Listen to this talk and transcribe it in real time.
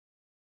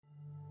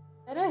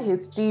There are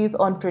histories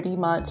on pretty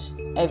much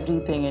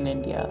everything in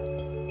India,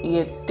 be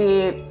it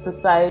states,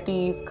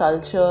 societies,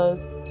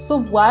 cultures. So,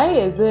 why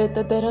is it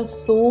that there are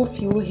so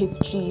few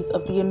histories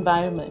of the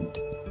environment?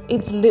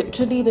 It's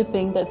literally the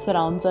thing that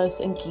surrounds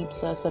us and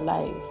keeps us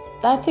alive.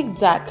 That's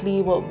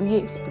exactly what we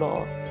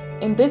explore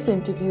in this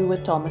interview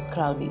with Thomas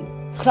Crowley.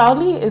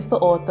 Crowley is the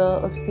author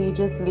of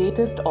Sage's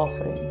latest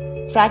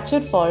offering,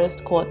 Fractured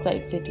Forest,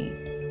 Quartzite City,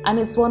 and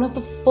it's one of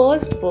the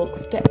first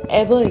books to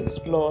ever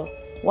explore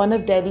one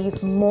of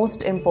Delhi's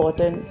most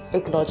important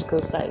ecological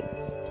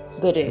sites,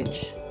 the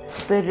Ridge.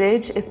 The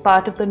Ridge is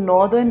part of the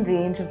northern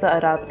range of the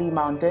Aravalli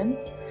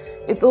Mountains.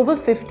 It's over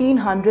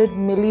 1500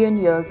 million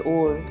years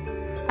old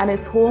and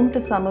is home to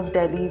some of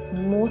Delhi's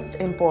most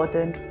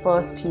important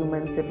first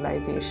human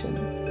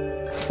civilizations.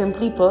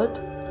 Simply put,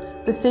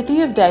 the city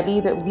of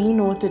Delhi that we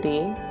know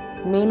today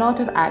may not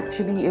have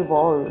actually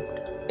evolved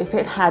if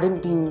it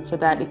hadn't been for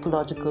that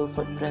ecological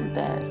footprint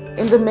there.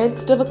 In the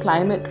midst of a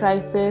climate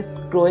crisis,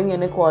 growing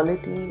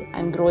inequality,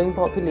 and growing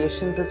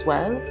populations as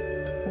well,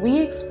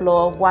 we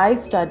explore why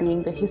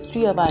studying the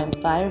history of our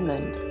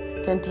environment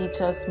can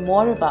teach us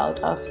more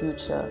about our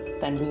future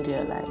than we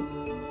realize.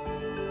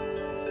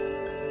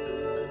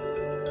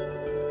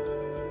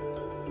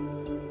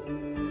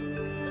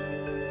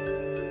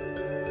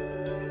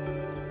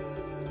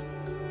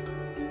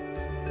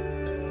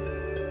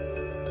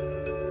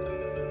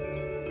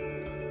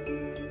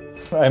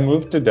 I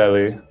moved to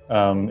Delhi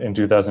in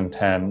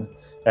 2010,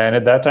 and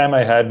at that time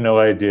I had no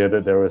idea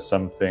that there was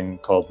something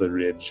called the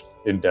Ridge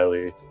in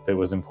Delhi that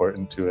was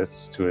important to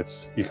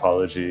its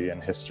ecology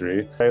and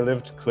history. I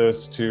lived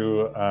close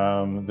to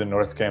the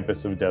North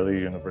Campus of Delhi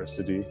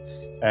University,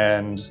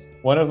 and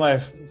one of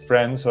my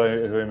friends who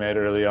I met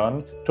early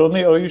on told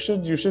me, "Oh, you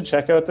should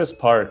check out this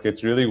park.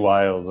 It's really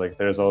wild. Like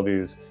there's all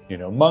these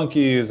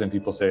monkeys, and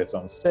people say it's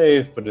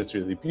unsafe, but it's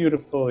really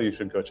beautiful. You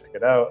should go check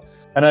it out."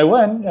 And I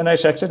went and I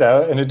checked it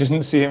out, and it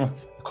didn't seem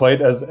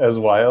quite as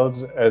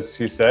wild as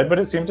he said, but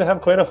it seemed to have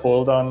quite a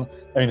hold on,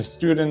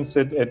 students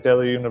at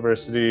Delhi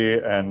University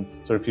and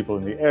sort of people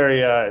in the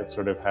area. It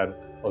sort of had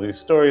all these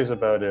stories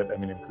about it,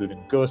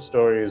 including ghost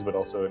stories, but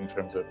also in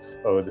terms of,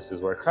 oh, this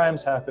is where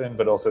crimes happen,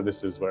 but also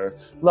this is where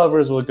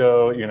lovers will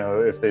go,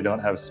 if they don't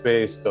have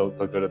space, they'll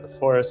go to the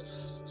forest.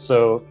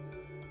 So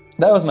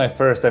that was my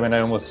first. I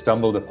almost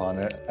stumbled upon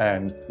it.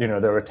 And,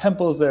 there were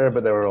temples there,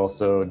 but there were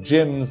also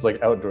gyms,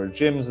 like outdoor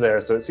gyms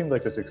there. So it seemed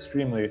like this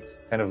extremely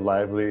kind of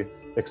lively,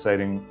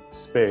 exciting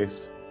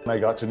space. I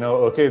got to know,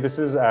 okay, this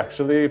is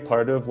actually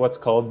part of what's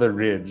called the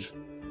Ridge.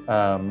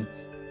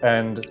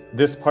 And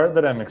this part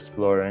that I'm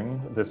exploring,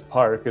 this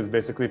park, is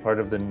basically part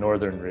of the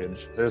Northern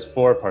Ridge. There's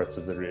 4 parts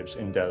of the Ridge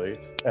in Delhi.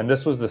 And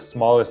this was the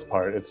smallest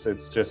part.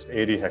 It's just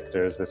 80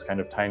 hectares, this kind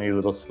of tiny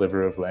little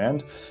sliver of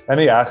land. And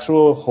the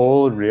actual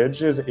whole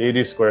ridge is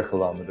 80 square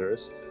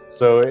kilometers.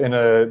 So in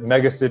a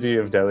mega city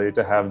of Delhi,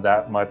 to have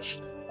that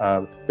much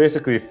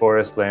basically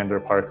forest land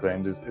or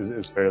parkland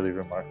is fairly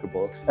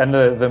remarkable. And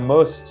the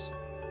most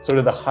sort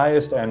of the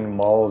highest end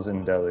malls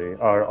in Delhi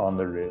are on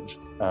the ridge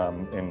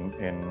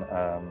in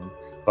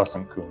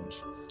Basant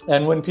Kunj.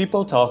 And when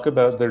people talk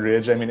about the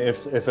ridge,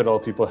 if at all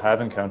people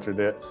have encountered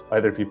it,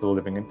 either people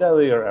living in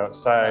Delhi or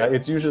outside,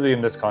 it's usually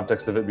in this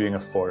context of it being a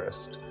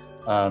forest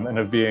and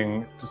of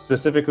being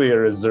specifically a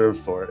reserve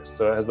forest.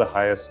 So it has the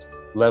highest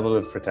level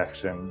of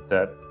protection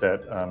that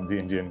the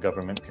Indian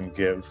government can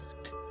give.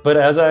 But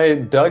as I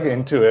dug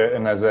into it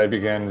and as I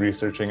began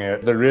researching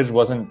it, the ridge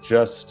wasn't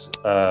just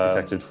a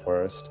protected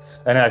forest.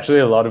 And actually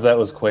a lot of that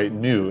was quite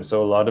new.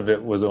 So a lot of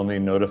it was only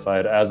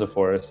notified as a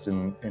forest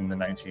in the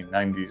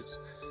 1990s.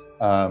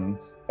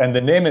 And the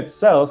name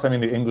itself,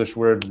 the English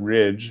word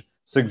ridge,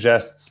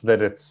 suggests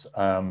that it's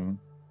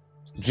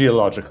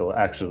geological,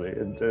 actually.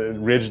 The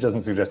ridge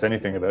doesn't suggest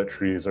anything about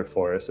trees or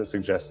forests. It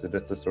suggests that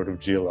it's a sort of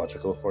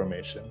geological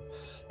formation.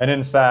 And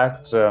in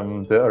fact,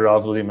 the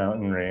Aravalli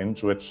mountain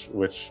range,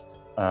 which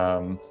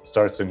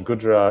starts in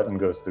Gujarat and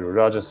goes through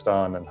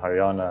Rajasthan and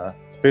Haryana,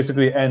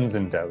 basically ends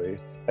in Delhi.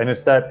 And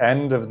it's that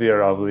end of the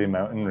Aravalli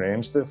mountain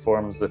range that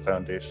forms the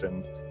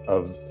foundation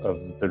of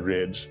the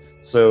ridge.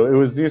 So it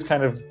was these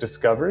kind of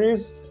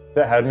discoveries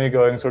that had me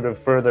going sort of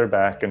further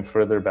back and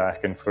further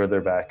back and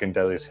further back in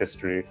Delhi's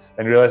history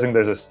and realizing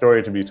there's a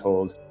story to be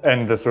told.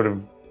 And the sort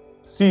of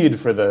seed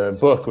for the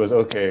book was,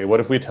 okay, what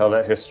if we tell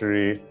that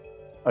history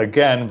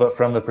again, but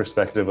from the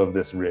perspective of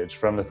this ridge,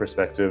 from the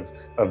perspective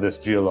of this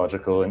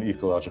geological and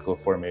ecological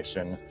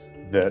formation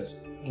that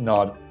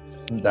not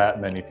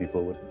that many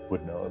people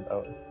would know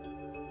about.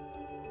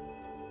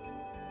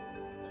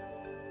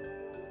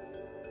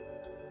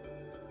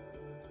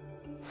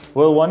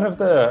 Well, one of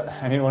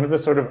the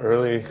sort of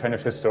early kind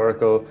of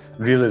historical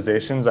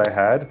realizations I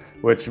had,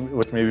 which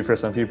maybe for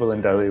some people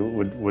in Delhi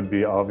would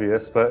be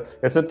obvious, but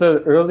it's that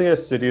the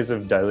earliest cities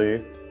of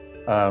Delhi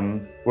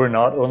were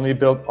not only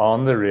built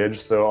on the ridge,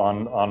 so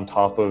on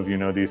top of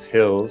these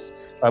hills,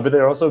 but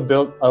they're also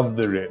built of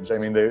the ridge.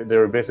 They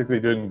were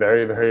basically doing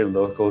very, very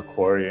local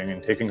quarrying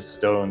and taking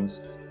stones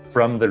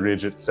from the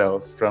ridge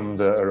itself, from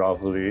the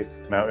Aravalli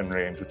mountain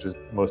range, which is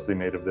mostly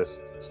made of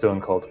this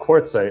stone called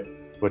quartzite.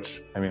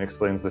 which I mean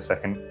explains the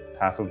second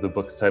half of the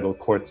book's title,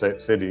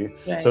 Quartzite City.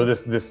 Right. So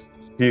this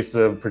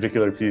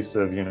particular piece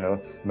of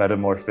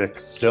metamorphic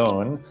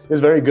stone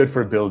is very good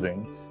for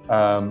building.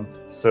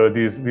 So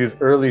these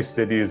early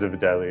cities of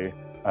Delhi,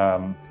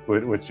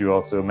 which you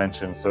also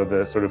mentioned, so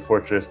the sort of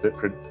fortress that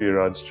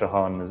Prithviraj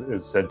Chauhan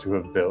is said to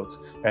have built,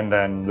 and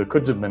then the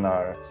Qutb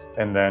Minar,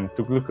 and then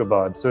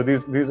Tughlaqabad. So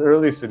these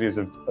early cities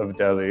of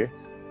Delhi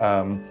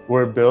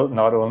were built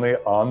not only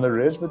on the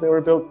ridge, but they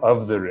were built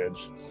of the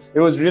ridge. It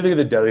was really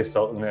the Delhi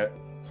Sultanate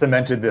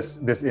cemented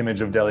this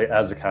image of Delhi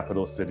as a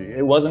capital city.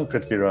 It wasn't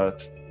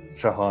Prithviraj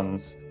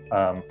Chauhan's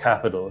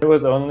capital. It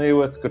was only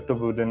with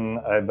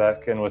Qutbuddin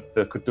Aibak and with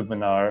the Qutb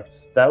Minar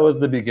that was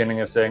the beginning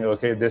of saying,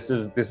 okay, this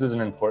is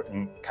an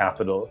important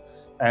capital.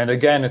 And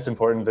again, it's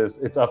important that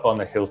it's up on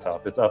the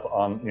hilltop. It's up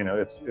on,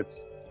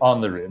 it's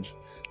on the ridge.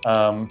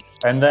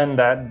 And then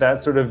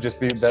that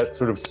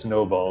sort of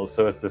snowballs.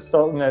 So it's the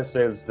Sultanate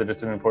says that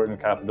it's an important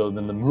capital.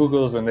 Then the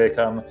Mughals, when they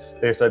come,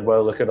 they said,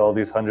 well, look at all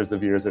these hundreds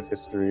of years of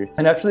history.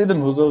 And actually the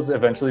Mughals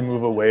eventually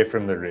move away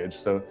from the ridge.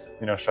 So,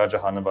 Shah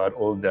Jahanabad,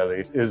 Old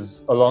Delhi,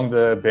 is along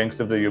the banks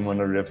of the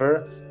Yamuna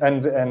River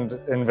and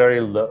in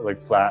very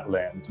flat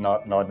land,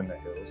 not in the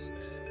hills.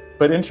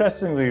 But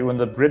interestingly, when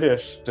the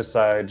British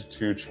decide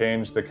to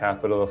change the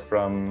capital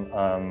from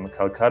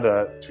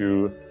Calcutta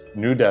to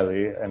New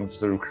Delhi and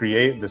sort of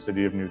create the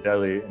city of New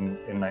Delhi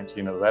in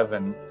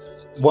 1911.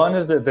 One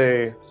is that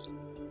they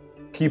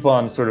keep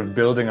on sort of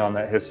building on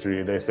that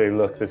history. They say,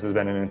 look, this has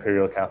been an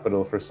imperial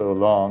capital for so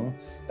long,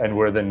 and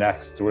we're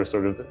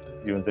sort of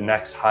the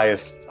next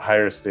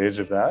higher stage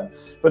of that.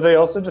 But they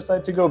also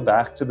decide to go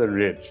back to the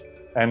ridge,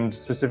 and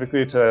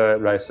specifically to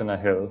Raisina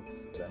Hill.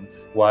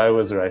 Why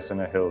was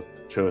Raisina Hill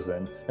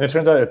chosen? And it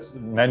turns out it's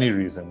many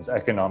reasons.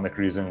 Economic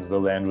reasons, the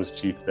land was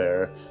cheap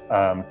there.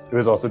 It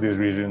was also these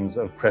regions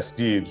of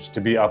prestige, to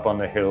be up on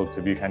the hill,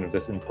 to be kind of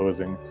this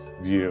imposing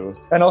view.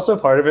 And also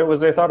part of it was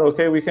they thought,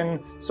 okay, we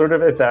can sort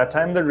of, at that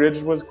time, the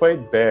ridge was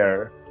quite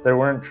bare. There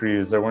weren't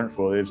trees, there weren't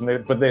foliage,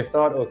 but they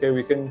thought, okay,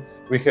 we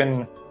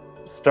can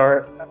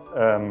start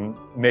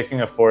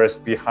making a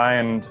forest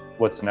behind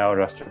what's now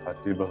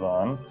Rashtrapati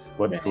Bhavan,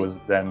 what was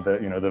then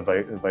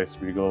the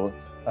vice-regal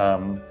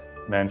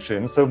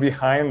mansion. So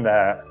behind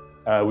that,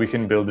 we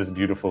can build this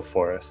beautiful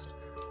forest.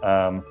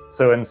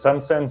 So in some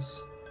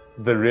sense,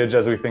 the ridge,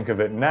 as we think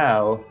of it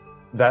now,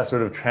 that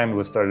sort of trend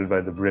was started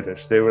by the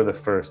British. They were the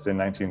first in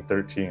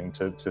 1913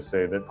 to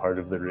say that part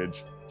of the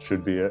ridge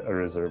should be a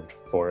reserved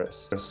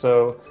forest.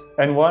 So,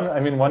 and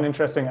one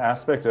interesting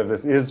aspect of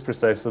this is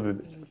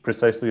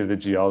precisely the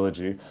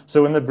geology.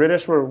 So when the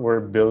British were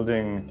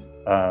building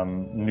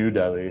New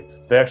Delhi,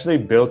 they actually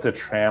built a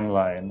tram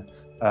line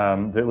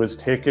that was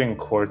taking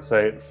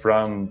quartzite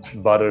from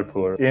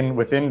Badarpur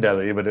within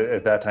Delhi, but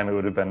at that time it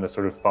would have been the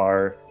sort of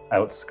far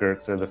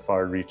outskirts or the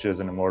far reaches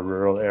in a more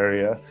rural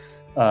area.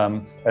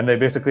 And they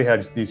basically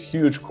had these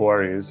huge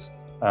quarries,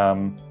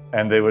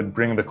 and they would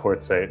bring the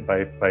quartzite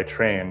by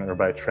train or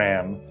by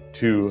tram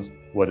to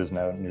what is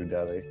now New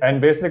Delhi. And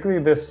basically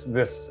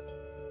this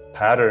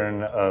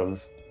pattern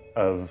of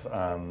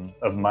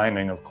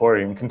mining, of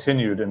quarrying,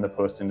 continued in the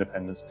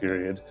post-independence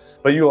period.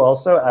 But you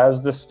also,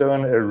 as the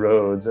stone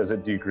erodes, as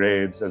it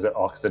degrades, as it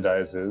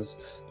oxidizes,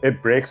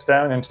 it breaks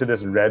down into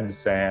this red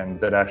sand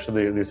that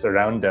actually, at least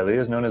around Delhi,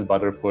 is known as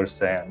Badarpur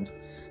sand.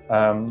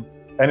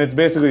 And it's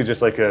basically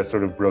just like a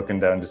sort of broken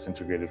down,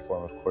 disintegrated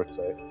form of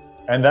quartzite.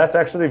 And that's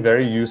actually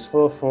very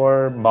useful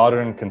for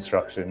modern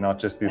construction, not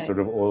just these sort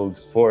of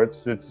old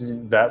forts.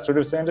 That sort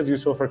of sand is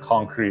useful for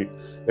concrete.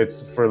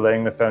 It's for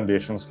laying the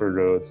foundations for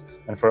roads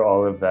and for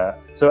all of that.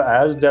 So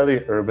as Delhi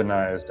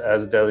urbanized,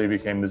 as Delhi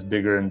became this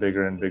bigger and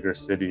bigger and bigger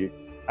city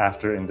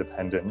after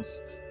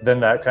independence, then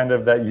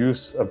that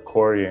use of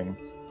quarrying,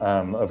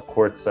 of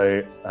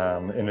quartzite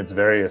in its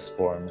various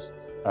forms,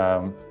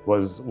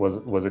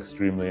 was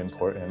extremely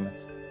important.